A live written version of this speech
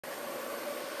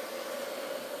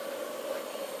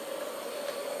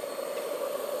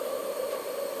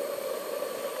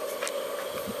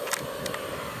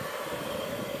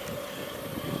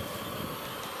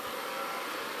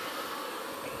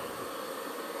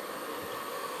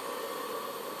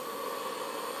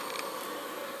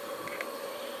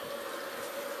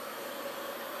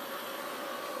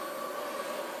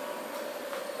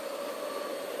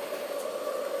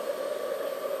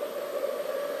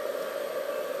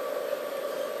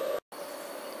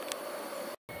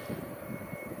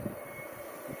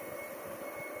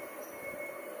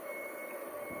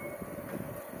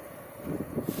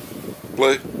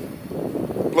Blue.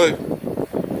 Blue.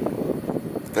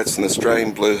 That's an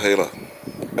Australian blue heeler,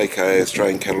 aka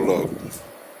Australian cattle dog.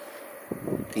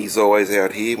 He's always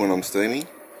out here when I'm steaming.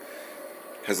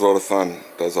 Has a lot of fun,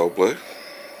 does old Blue.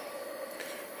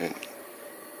 And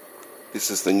this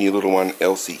is the new little one,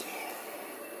 Elsie.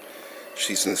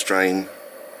 She's an Australian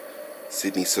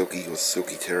Sydney Silky or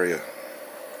Silky Terrier.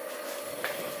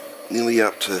 Nearly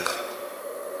up to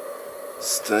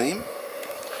steam.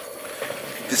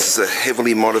 This is a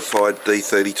heavily modified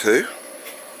D32.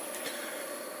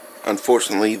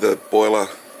 Unfortunately, the boiler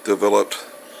developed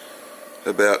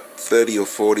about 30 or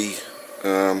 40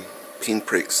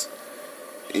 pinpricks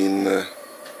in the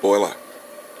boiler,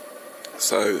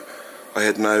 so I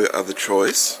had no other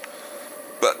choice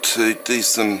but to do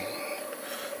some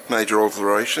major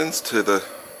alterations to the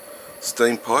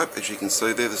steam pipe. As you can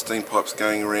see there, the steam pipe's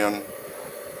going around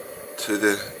to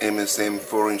the MSM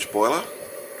 4-inch boiler,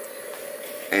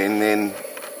 and then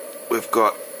we've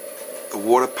got the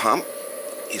water pump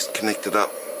is connected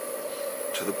up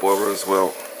to the boiler as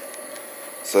well.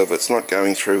 So if it's not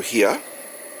going through here,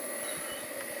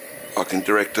 I can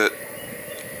direct it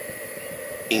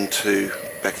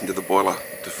back into the boiler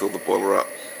to fill the boiler up.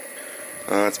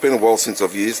 It's been a while since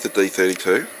I've used the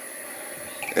D32,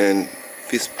 and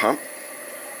this pump,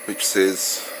 which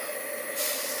says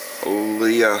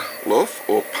Leah Lof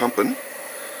or pumping,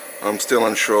 I'm still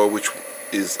unsure which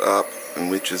is up and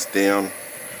which is down,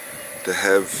 to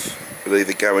have it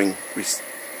either going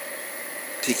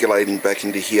reticulating back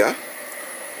into here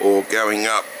or going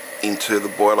up into the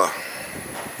boiler.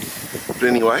 But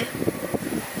anyway,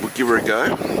 we'll give her a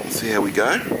go and see how we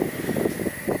go.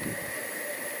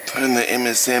 Turn the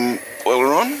MSM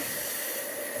boiler on.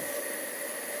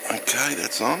 Okay,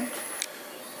 that's on.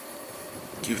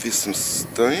 Give this some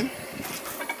steam.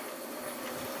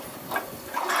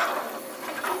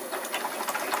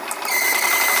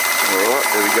 Alright,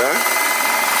 there we go.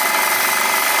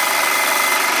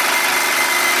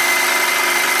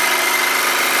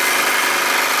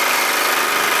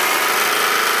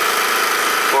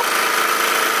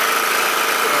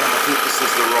 This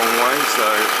is the wrong way, so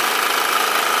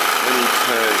let me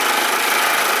turn.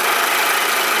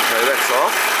 Okay, that's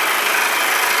off.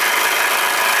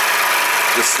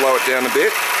 Just slow it down a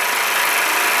bit.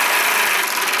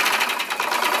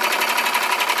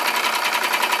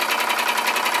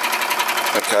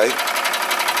 Okay,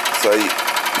 so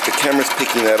if the camera's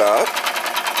picking that up,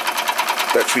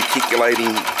 that's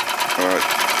reticulating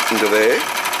into there.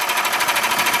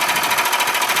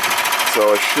 So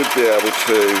I should be able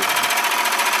to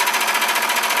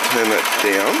turn it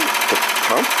down, the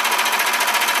pump.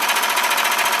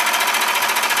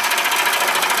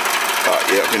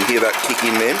 Yeah, I can hear that kick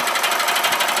in then.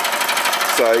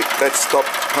 So that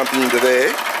stopped pumping into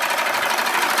there,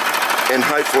 and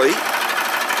hopefully,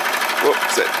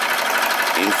 whoops, that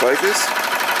in focus,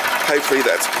 hopefully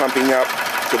that's pumping up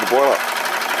to the boiler.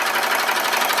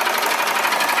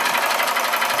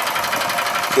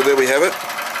 So there we have it,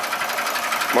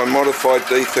 my modified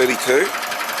D32.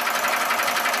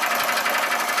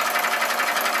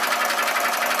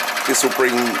 This will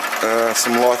bring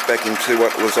some life back into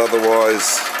what was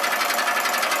otherwise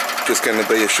just going to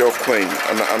be a shelf queen,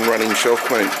 an unrunning shelf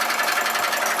queen.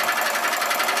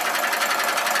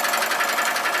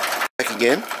 Back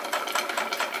again,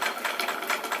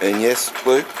 and yes,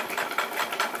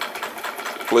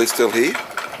 Blue's still here.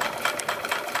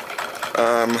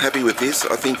 I'm happy with this.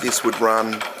 I think this would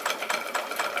run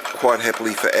quite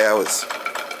happily for hours.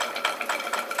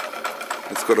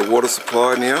 It's got a water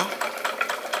supply now.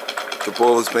 The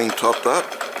boiler's being topped up.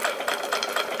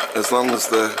 As long as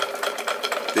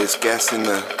there's gas in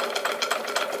the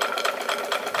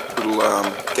little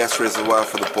gas reservoir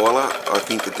for the boiler, I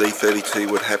think the D32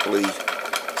 would happily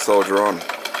soldier on.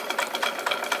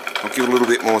 I'll give it a little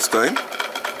bit more steam.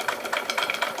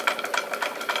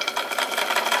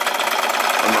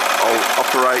 I'll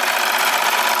operate.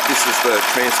 This is the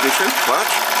transmission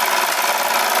clutch.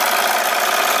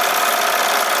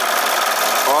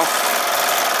 Off.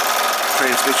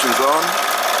 Transmission's on,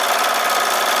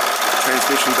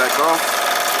 transmission back off.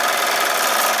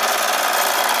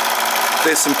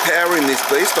 There's some power in this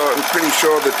beast. I'm pretty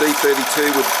sure the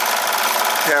D32 would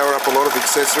power up a lot of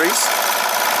accessories,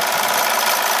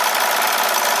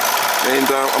 and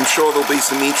I'm sure there'll be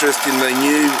some interest in the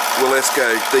new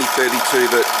Wilesco D32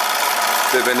 that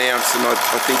they've announced, and I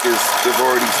think they've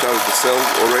already started to sell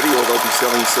already, or they'll be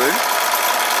selling soon.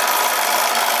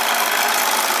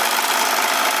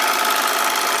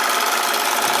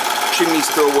 Chimney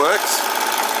still works,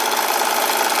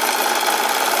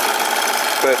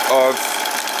 but I've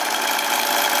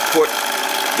put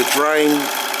the drain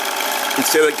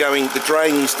instead of going, the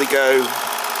drain used to go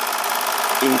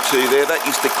into there. That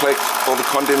used to collect all the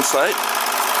condensate.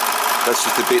 That's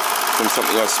just a bit from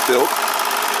something I spilled.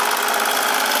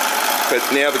 But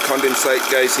now the condensate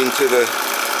goes into the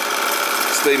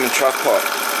steam and trough pot.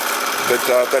 But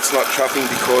that's not troughing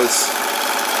because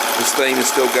the steam is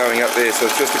still going up there, so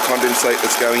it's just the condensate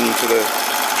that's going into the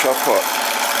trough pot.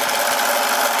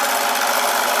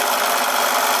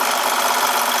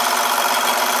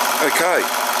 Okay,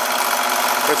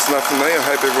 that's enough for me. I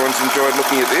hope everyone's enjoyed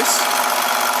looking at this,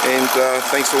 and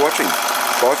thanks for watching.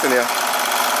 Bye for now.